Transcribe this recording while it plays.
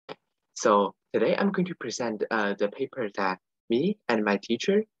So today I'm going to present the paper that me and my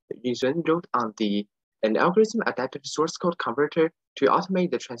teacher, Yuzhen, wrote on an algorithm adaptive source code converter to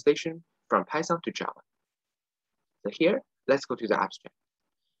automate the translation from Python to Java. So here, let's go to the abstract.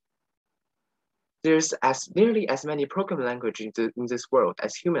 There's nearly as many programming languages in this world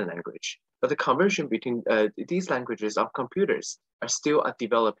as human language, but the conversion between these languages of computers are still a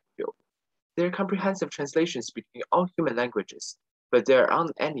developing field. There are comprehensive translations between all human languages, but there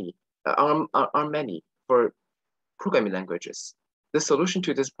aren't many for programming languages. The solution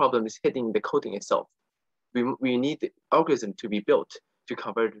to this problem is hidden in the coding itself. We need the algorithm to be built to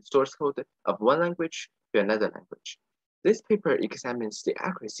convert the source code of one language to another language. This paper examines the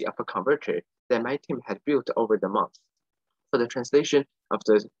accuracy of a converter that my team had built over the months for the translation of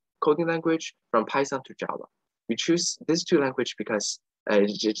the coding language from Python to Java. We choose these two languages because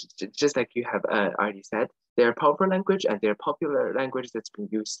just like you have already said, they're powerful language and they're popular language that's been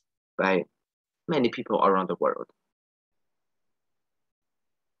used by many people around the world.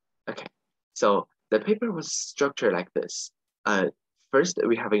 Okay, so the paper was structured like this. First,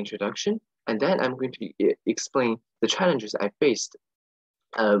 we have an introduction, and then I'm going to explain the challenges I faced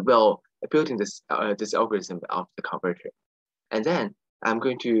while building this algorithm of the converter. And then I'm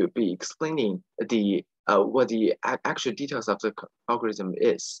going to be explaining what the actual details of the algorithm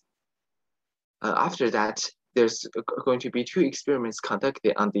is. After that, there's going to be two experiments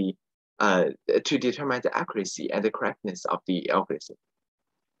conducted on to determine the accuracy and the correctness of the algorithm.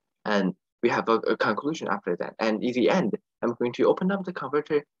 And we have a conclusion after that. And in the end, I'm going to open up the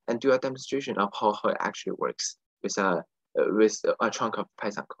converter and do a demonstration of how it actually works with a chunk of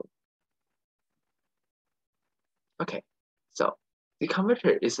Python code. Okay, so the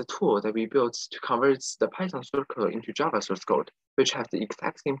converter is a tool that we built to convert the Python source code into Java source code, which have the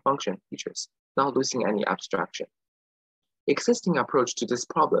exact same function features, not losing any abstraction. Existing approach to this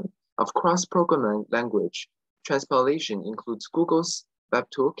problem of cross-programming language transpilation includes Google's Web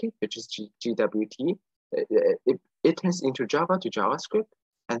Toolkit, which is GWT. It turns into Java to JavaScript,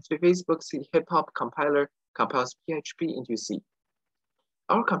 and Facebook's hip-hop compiler compiles PHP into C.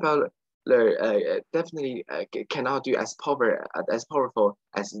 Our compiler definitely cannot do as powerful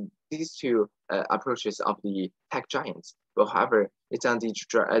as these two approaches of the tech giants, but however, it's on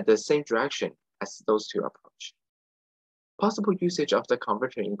the same direction as those two approaches. Possible usage of the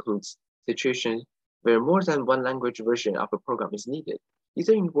converter includes situations where more than one language version of a program is needed,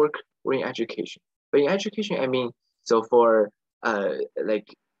 either in work or in education. But in education, I mean, so for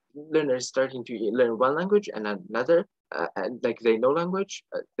like learners starting to learn one language and another, and like they know language,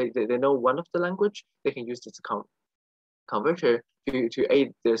 they know one of the language, they can use this converter to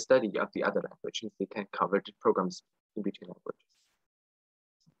aid their study of the other language, since they can convert programs in between languages.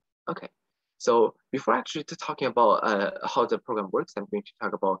 Okay, so before actually talking about how the program works, I'm going to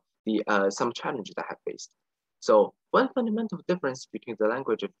talk about some challenges I have faced. So one fundamental difference between the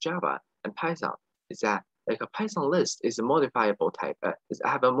language of Java and Python is that like a Python list is a modifiable type,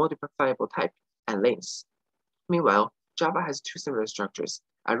 have a modifiable type and length. Meanwhile, Java has two similar structures,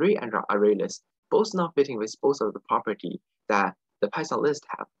 array and array list, both not fitting with both of the property that the Python list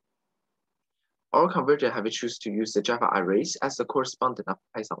have. Our converter have choose to use the Java arrays as the correspondent of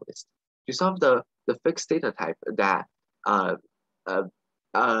Python list. To solve the fixed data type that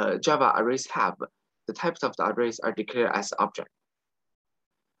Java arrays have, the types of the arrays are declared as object.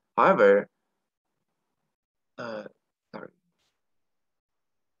 However,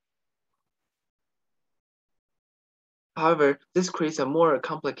 this creates a more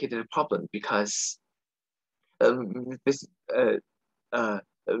complicated problem because with this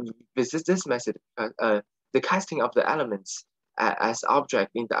method, the casting of the elements as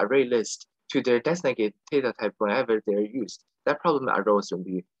object in the array list to their designated data type whenever they're used, that problem arose when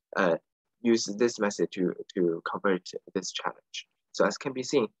we use this method to convert this challenge. So as can be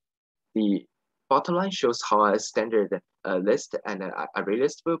seen, the bottom line shows how a standard list and an array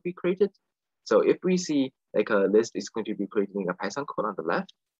list will be created. So if we see like a list is going to be created in a Python code on the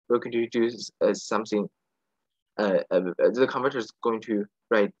left, we're going to do something. The converter is going to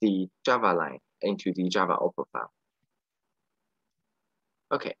write the Java line into the Java output file.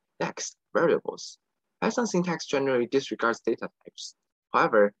 Okay, next, variables. Python syntax generally disregards data types.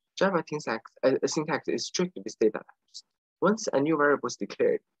 However, Java syntax is strict with data types. Once a new variable is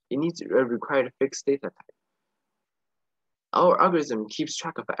declared, it needs a required fixed data type. Our algorithm keeps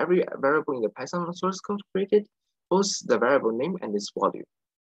track of every variable in the Python source code created, both the variable name and its value.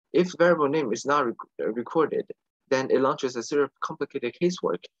 If variable name is not recorded, then it launches a sort of complicated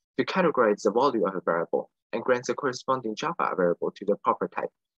casework to categorize the value of a variable and grants a corresponding Java variable to the proper type.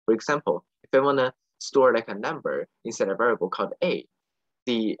 For example, if I want to store like a number inside a variable called a,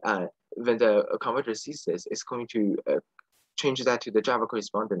 the when the converter sees this, it's going to change that to the Java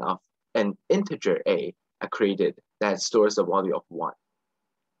correspondent of an integer a created that stores the value of 1.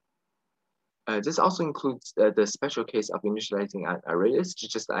 This also includes the special case of initializing an array list,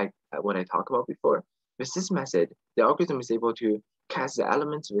 just like what I talked about before. With this method, the algorithm is able to cast the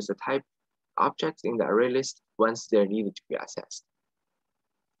elements with the type objects in the array list once they're needed to be accessed.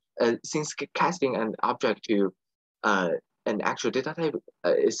 Since casting an object to an actual data type,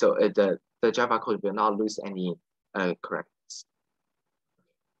 the Java code will not lose any correctness.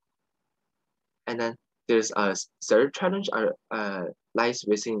 And then there's a third challenge lies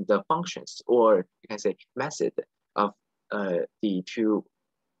within the functions, or you can say method of the two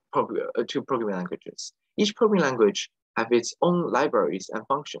programming languages. Each programming language have its own libraries and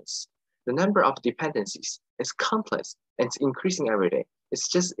functions. The number of dependencies is countless and it's increasing every day. It's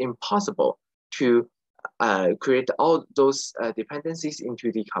just impossible to create all those dependencies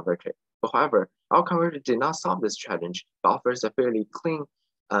into the converter. But however, our converter did not solve this challenge, but offers a fairly clean,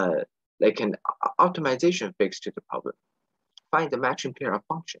 like an optimization fix to the problem. Find the matching pair of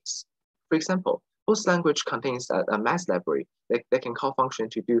functions. For example, host language contains a math library that can call function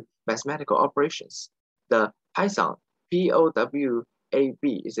to do mathematical operations. The Python POWAB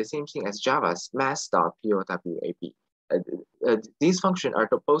is the same thing as Java's math.powab. These functions are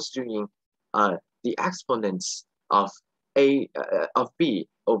both doing the exponents of b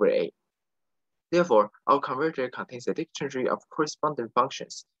over a. Therefore, our converter contains a dictionary of corresponding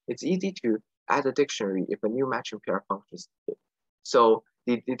functions. It's easy to add a dictionary if a new matching pair of functions. So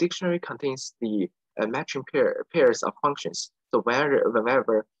the dictionary contains the matching pairs of functions. So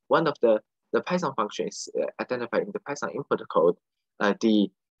whenever one of the Python function is identified in the Python input code, the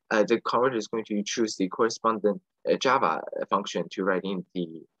converter is going to choose the corresponding Java function to write in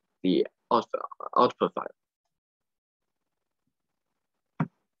the output file.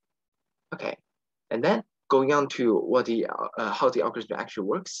 Okay, and then going on to what how the algorithm actually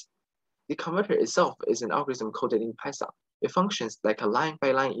works. The converter itself is an algorithm coded in Python. It functions like a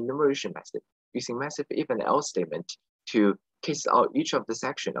line-by-line enumeration method, using massive if and else statement to case out each of the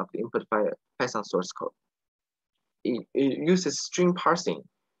section of the input Python source code. It uses string parsing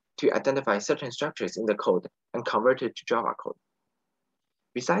to identify certain structures in the code and convert it to Java code.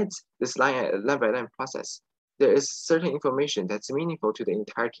 Besides this line-by-line process, there is certain information that's meaningful to the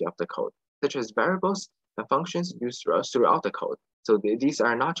entirety of the code, such as variables and functions used throughout the code. So these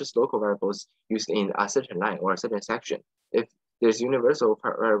are not just local variables used in a certain line or a certain section. If there's universal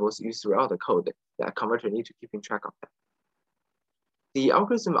variables used throughout the code, the converter needs to keep in track of them. The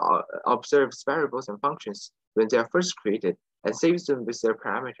algorithm observes variables and functions when they are first created and saves them with their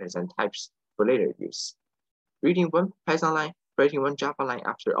parameters and types for later use. Reading one Python line, writing one Java line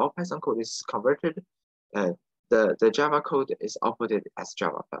after all Python code is converted, the Java code is outputted as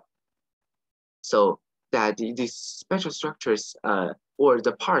Java file. So that these special structures or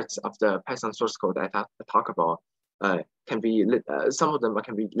the parts of the Python source code that I talk about can be, some of them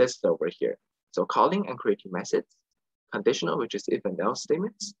can be listed over here. So calling and creating methods, conditional, which is if and else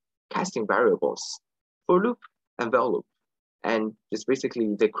statements, casting variables, for loop and while loop, and just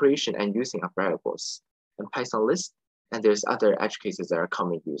basically the creation and using of variables, and Python list, and there's other edge cases that are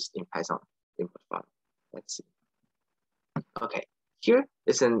commonly used in Python input file. Let's see. Okay, here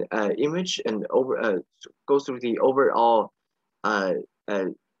is an image and goes through the overall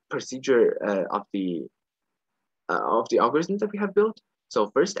procedure of the algorithm that we have built. So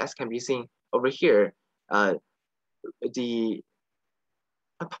first, as can be seen over here, the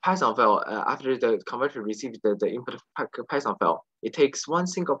Python file, after the converter receives the input Python file, it takes one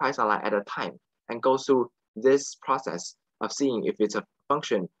single Python line at a time and goes through this process of seeing if it's a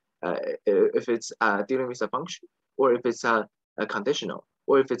function, if it's dealing with a function, or if it's a conditional,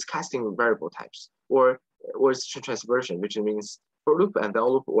 or if it's casting variable types, or it's transversion, which means for loop and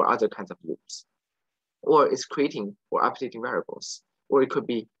while loop or other kinds of loops, or it's creating or updating variables, or it could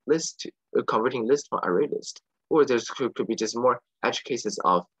be converting list from array list, or there could be just more edge cases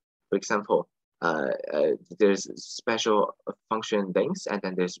of, for example, there's special function lengths, and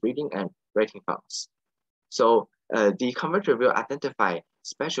then there's reading and writing files. So the converter will identify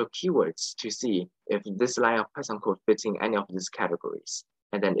special keywords to see if this line of Python code fits in any of these categories.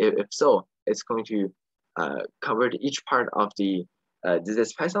 And then if so, it's going to convert each part of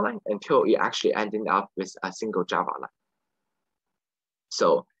this Python line until it actually ending up with a single Java line.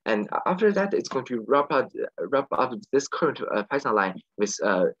 So, and after that, it's going to wrap up this current Python line with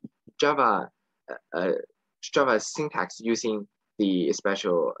Java syntax using the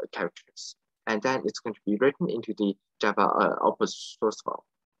special characters. And then it's going to be written into the Java output source file.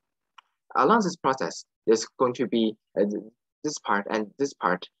 Along this process, there's going to be this part and this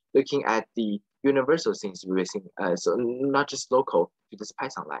part looking at the universal things we're using, so not just local to this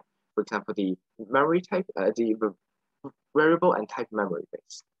Python line. For example, the memory type, the variable and type memory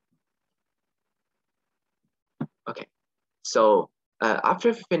base. Okay, so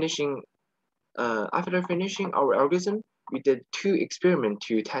after finishing our algorithm, we did 2 experiments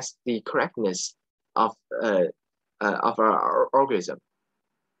to test the correctness of our algorithm.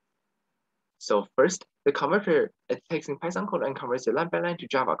 So first, the converter takes in Python code and converts it line by line to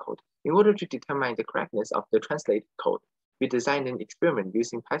Java code. In order to determine the correctness of the translated code, we designed an experiment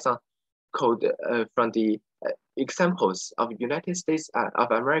using Python code from the examples of United States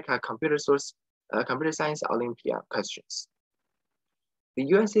of America computer science Olympia questions. The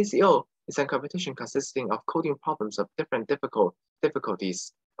USACO is a competition consisting of coding problems of different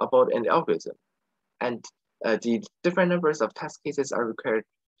difficulties about an algorithm, and the different numbers of test cases are required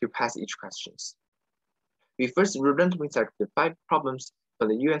to pass each questions. We first randomly selected 5 problems from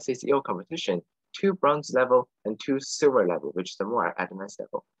the USACO competition, 2 bronze level and 2 silver level, which is the more advanced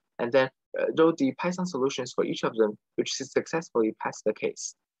level, and then wrote the Python solutions for each of them, which successfully passed the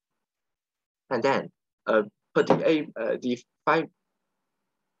case. And then put the 5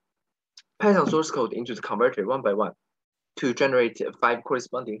 Python source code into the converter one by one to generate 5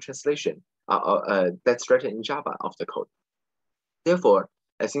 corresponding translation that's written in Java of the code. Therefore,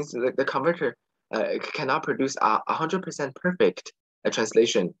 since the converter cannot produce a 100% perfect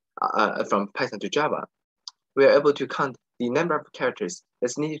translation from Python to Java, we are able to count the number of characters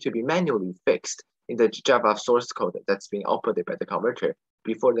that's needed to be manually fixed in the Java source code that's being outputted by the converter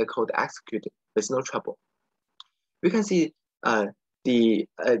before the code executed with no trouble. We can see when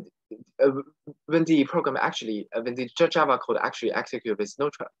the program actually, when the Java code actually executes with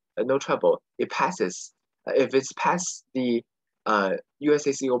no trouble, it passes. If it's past the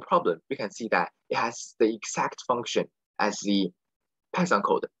USACO problem, we can see that it has the exact function as the Python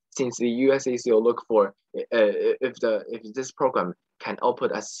code, since the USACO look for if this program can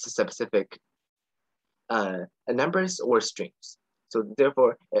output a specific numbers or strings. So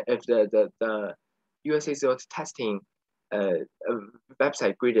therefore, if the USACO testing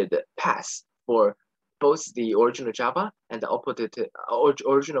website graded pass for both the original Java and the outputted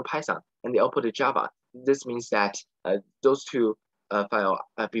original Python and the outputted Java, this means that those 2 file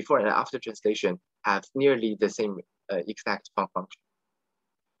before and after translation have nearly the same exact function.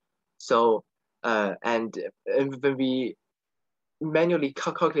 So and when we manually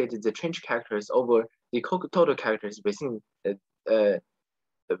calculated the change characters over the total characters within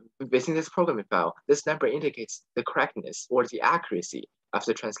this programming file, this number indicates the correctness or the accuracy of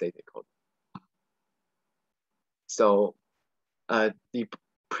the translated code. So the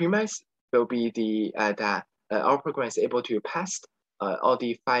premise will be that our program is able to pass all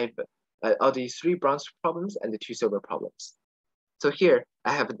the 3 bronze problems and the 2 silver problems. So here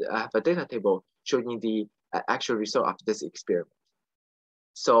I have a data table showing the actual result of this experiment.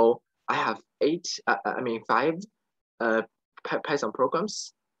 So I have 5 Python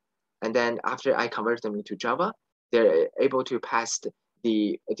programs, and then after I convert them into Java, they're able to pass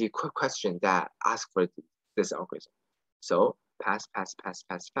the question that asks for this algorithm. So pass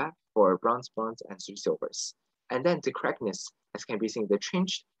for bronze, and 3 silvers. And then the correctness, as can be seen,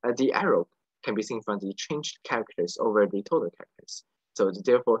 the arrow can be seen from the changed characters over the total characters. So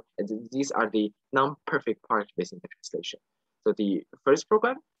therefore, these are the non-perfect part within the translation. So the first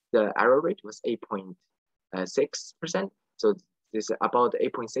program, the error rate was 8.6%. So this is about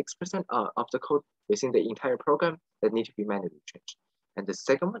 8.6% of the code within the entire program that need to be manually changed. And the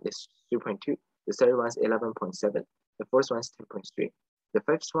second one is 3.2. The third one is 11.7. The fourth one is 10.3. The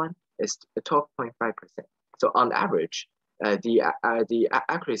fifth one is 12.5%. So on average, the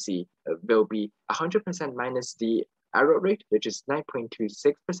accuracy will be 100% minus the error rate, which is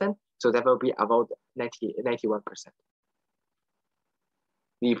 9.26%. So that will be about 91%.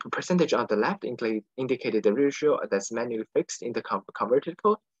 The percentage on the left indicated the ratio that's manually fixed in the converted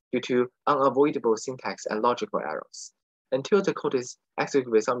code due to unavoidable syntax and logical errors. Until the code is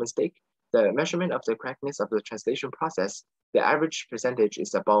executed without mistake, the measurement of the correctness of the translation process, the average percentage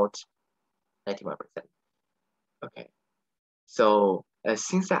is about 91%. Okay, so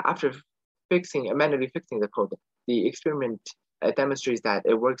since that after manually fixing the code, the experiment demonstrates that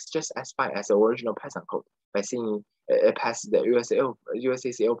it works just as fine as the original Python code by seeing it passes the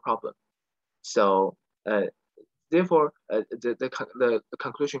USACO problem. So therefore, the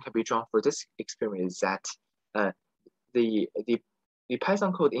conclusion can be drawn for this experiment is that the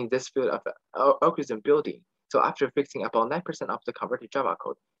Python code in this field of algorithm building, so after fixing about 9% of the converted Java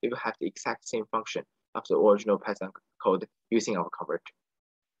code, it will have the exact same function of the original Python code using our converter.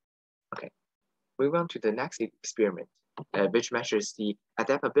 Okay, moving on to the next experiment. which measures the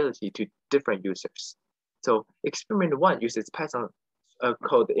adaptability to different users. So experiment 1 uses Python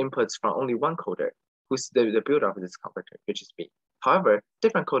code inputs from only one coder, who's the builder of this converter, which is me. However,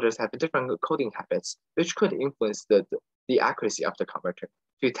 different coders have different coding habits, which could influence the accuracy of the converter.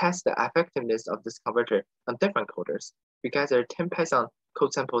 To test the effectiveness of this converter on different coders, we gather 10 Python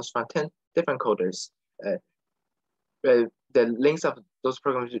code samples from 10 different coders. The length of those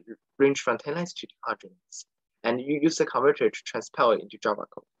programs range from 10 lines to 200 lines. And you use the converter to transpile it into Java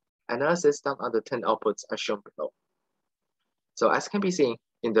code. Analysis done on the 10 outputs are shown below. So as can be seen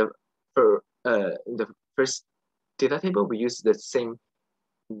in the first data table, we use the same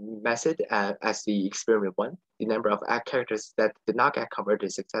method as the experiment 1, the number of characters that did not get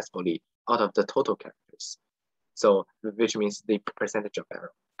converted successfully out of the total characters. So, which means the percentage of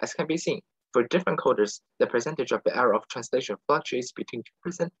error. As can be seen, for different coders, the percentage of the error of translation fluctuates between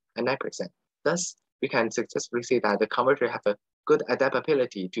 2% and 9%. Thus, we can successfully say that the converter have a good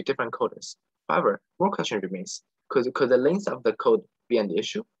adaptability to different coders. However, more question remains, could the length of the code be an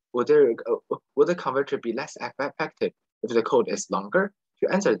issue? Would the converter be less effective if the code is longer?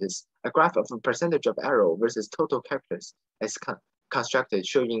 To answer this, a graph of the percentage of error versus total characters is constructed,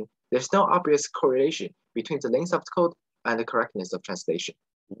 showing there's no obvious correlation between the length of the code and the correctness of translation.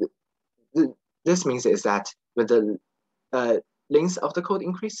 This means is that when the length of the code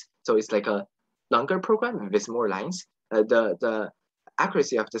increase, so it's like a longer program with more lines, the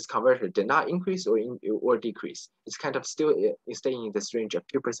accuracy of this converter did not increase or decrease. It's kind of still staying in this range of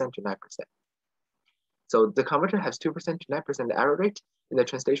 2% to 9%. So the converter has 2% to 9% error rate in the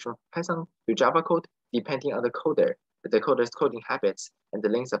translation of Python to Java code, depending on the coder's coding habits, and the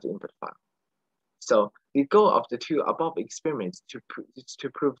length of the input file. So the goal of the two above experiments is to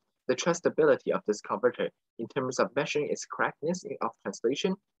prove the trustability of this converter in terms of measuring its correctness of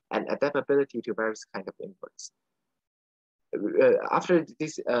translation and adaptability to various kinds of inputs. After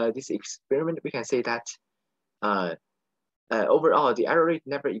this experiment, we can say that overall, the error rate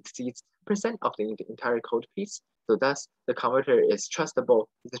never exceeds 10% of the entire code piece. So thus, the converter is trustable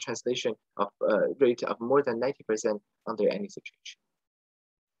with the translation of rate of more than 90% under any situation.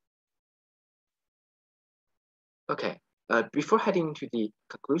 Okay, before heading into the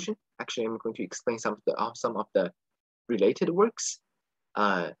conclusion, actually, I'm going to explain some of the related works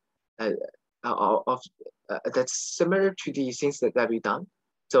that's similar to the things that we've done.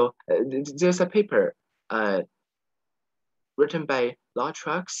 So there's a paper written by Law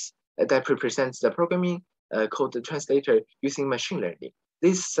Trucks that represents the programming code translator using machine learning.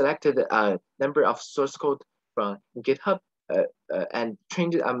 This selected a number of source code from GitHub and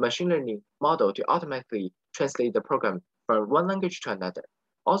trained a machine learning model to automatically translate the program from one language to another.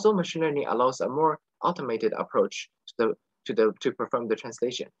 Also, machine learning allows a more automated approach to perform the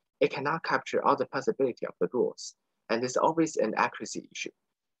translation. It cannot capture all the possibility of the rules, and it's always an accuracy issue.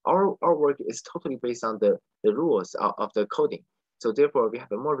 Our work is totally based on the rules of the coding. So therefore, we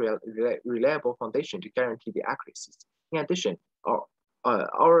have a more reliable foundation to guarantee the accuracies. In addition,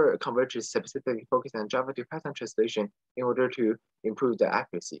 our converters specifically focus on Java to Python translation in order to improve the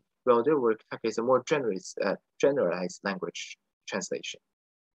accuracy, while their work targets a more generalized language translation.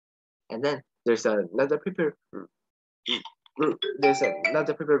 And then there's another paper. There's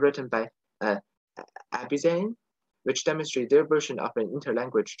another paper written by Abizane, which demonstrates their version of an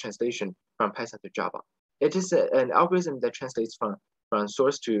interlanguage translation from Python to Java. It is an algorithm that translates from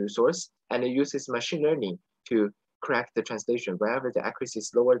source to source, and it uses machine learning to correct the translation wherever the accuracy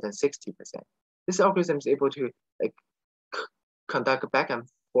is lower than 60%. This algorithm is able to conduct back and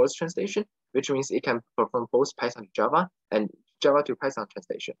forth translation, which means it can perform both Python to Java and Java to Python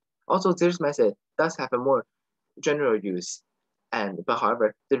translation. Also, this method does have a more general use, but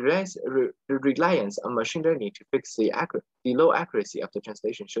however, the reliance on machine learning to fix the low accuracy of the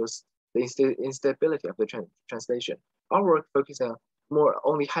translation shows the instability of the translation. Our work focuses on more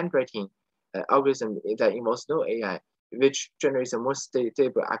only handwriting algorithm that involves no AI, which generates a more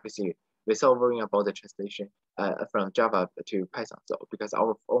stable accuracy without worrying about the translation from Java to Python. So because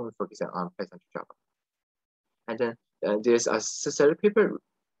our own focus on Python to Java. And then there's a third paper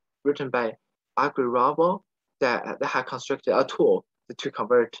written by Agrawal that had constructed a tool to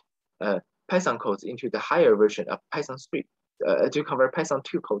convert Python codes into the higher version of Python 3, to convert Python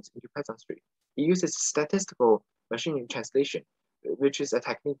 2 codes into Python 3. It uses statistical machine translation, which is a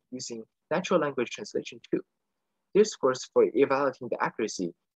technique using natural language translation too. Their scores for evaluating the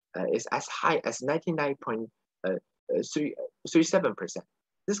accuracy is as high as 99.37%.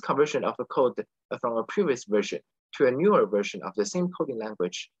 This conversion of the code from a previous version to a newer version of the same coding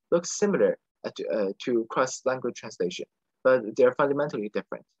language looks similar to cross-language translation, but they're fundamentally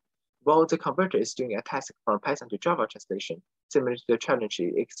different. While the converter is doing a task from Python to Java translation, similar to the challenge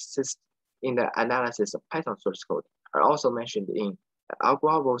exists in the analysis of Python source code, are also mentioned in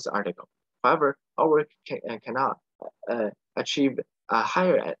Aguavo's article. However, our work cannot achieve a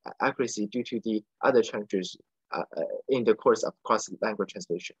higher accuracy due to the other challenges in the course of cross-language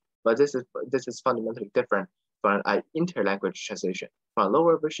translation. But this is fundamentally different from an inter-language translation, from a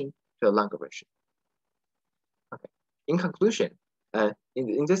lower version to a longer version. Okay. In conclusion,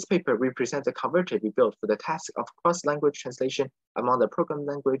 in this paper, we present the converter we built for the task of cross-language translation among the program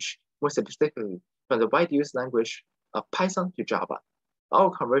language, more specifically from the wide use language of Python to Java. Our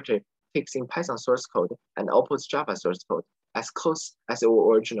converter takes in Python source code and outputs Java source code as close as the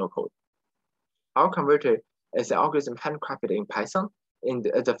original code. Our converter is an algorithm handcrafted in Python. In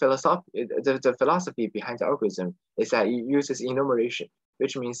the philosophy behind the algorithm is that it uses enumeration,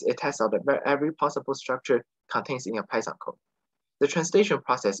 which means it tests out every possible structure contained in a Python code. The translation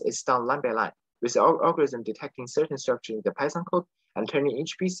process is done line by line, with the algorithm detecting certain structure in the Python code and turning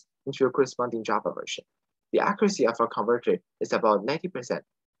each piece into a corresponding Java version. The accuracy of our converter is about 90%,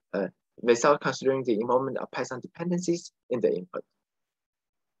 without considering the involvement of Python dependencies in the input.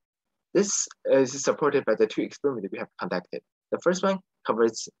 This is supported by the two experiments we have conducted. The first one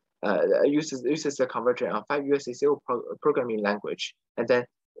covers uses the converter on 5 USACO programming language, and then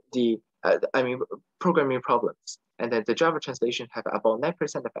programming problems. And then the Java translation have about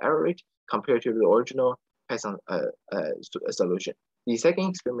 9% of error rate compared to the original Python solution. The second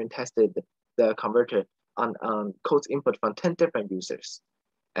experiment tested the converter on code input from 10 different users,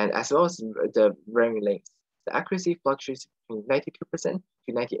 and as well as the varying lengths. The accuracy fluctuates between 92%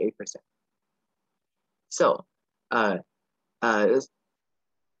 to 98%. So,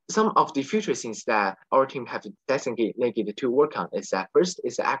 some of the future things that our team have designated to work on is that first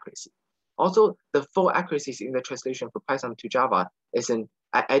is the accuracy. Also, the full accuracies in the translation for Python to Java is an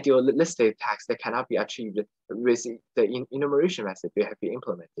idealistic task that cannot be achieved with the enumeration method we have been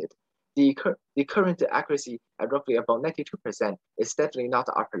implemented. The current accuracy at roughly about 92% is definitely not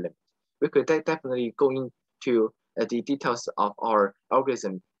the upper limit. We could definitely go into the details of our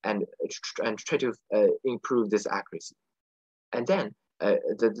algorithm and try to improve this accuracy. And then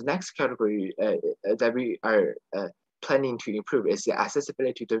the next category that we are planning to improve is the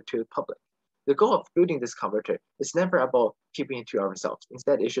accessibility to the public. The goal of building this converter is never about keeping it to ourselves.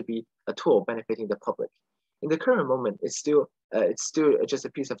 Instead, it should be a tool benefiting the public. In the current moment, it's still just a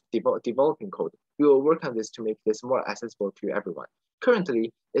piece of developing code. We will work on this to make this more accessible to everyone.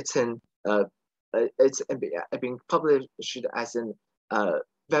 Currently, it's being published as an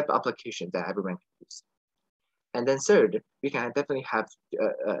web application that everyone can use. And then third, we can definitely have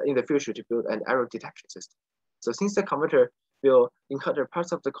in the future to build an error detection system. So since the converter will encounter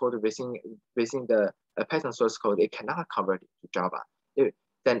parts of the code within the Python source code, it cannot convert it to Java.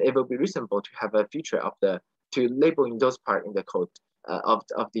 Then it will be reasonable to have a feature of to label in those parts in the code of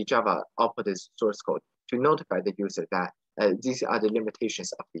the Java output source code to notify the user that these are the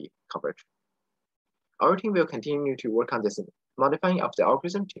limitations of the converter. Our team will continue to work on this modifying of the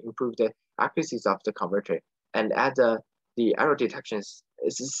algorithm to improve the accuracies of the converter and add the error detection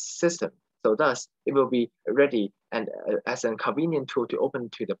system. So thus, it will be ready and as a convenient tool to open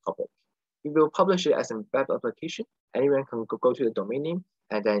to the public. We will publish it as a web application. Anyone can go to the domain name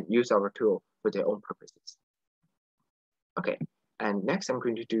and then use our tool for their own purposes. Okay, and next I'm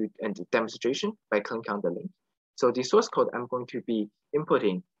going to do a demonstration by clicking on the link. So the source code I'm going to be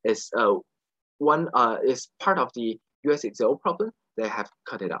inputting is is part of the USXO problem that I have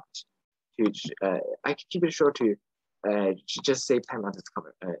cut it out. I can keep it short to just save time on this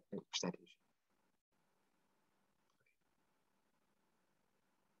presentation.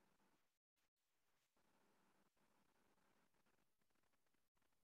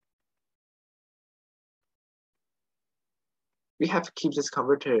 We have to keep this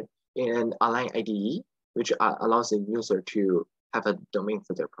converter in an online IDE, which allows the user to have a domain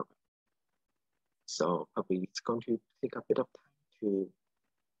for their program. So probably it's going to take a bit of time to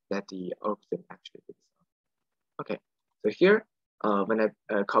let the algorithm actually do this. Okay, so here, when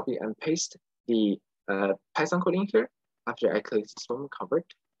I copy and paste the Python code in here, after I click this one convert,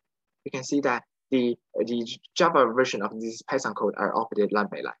 you can see that the Java version of this Python code are outputted line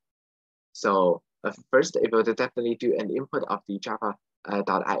by line. So first, it will definitely do an input of the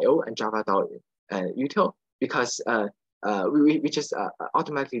java.io and java.util because we just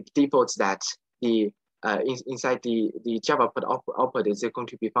automatically defaults that the inside the Java output is going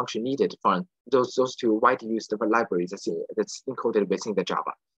to be function needed from those two widely used libraries that's encoded within the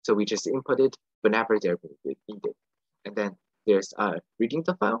Java. So we just input it whenever they're needed. And then there's reading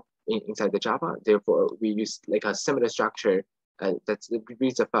the file inside the Java. Therefore, we use like a similar structure that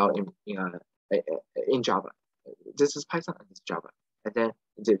reads a file in Java. This is Python and this is Java. And then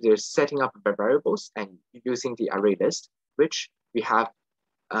there's setting up the variables and using the array list, which we have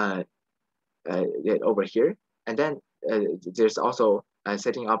over here. And then there's also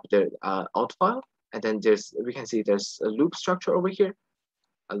setting up the out file. And then we can see there's a loop structure over here,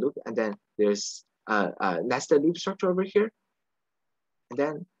 a loop, and then there's a nested loop structure over here. And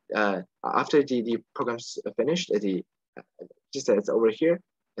then after the program's finished, just as over here,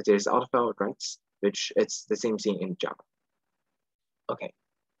 there's out file writes, which it's the same thing in Java. Okay,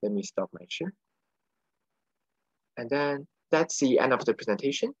 let me stop my share. And then that's the end of the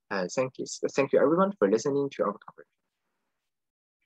presentation. Thank you everyone for listening to our coverage.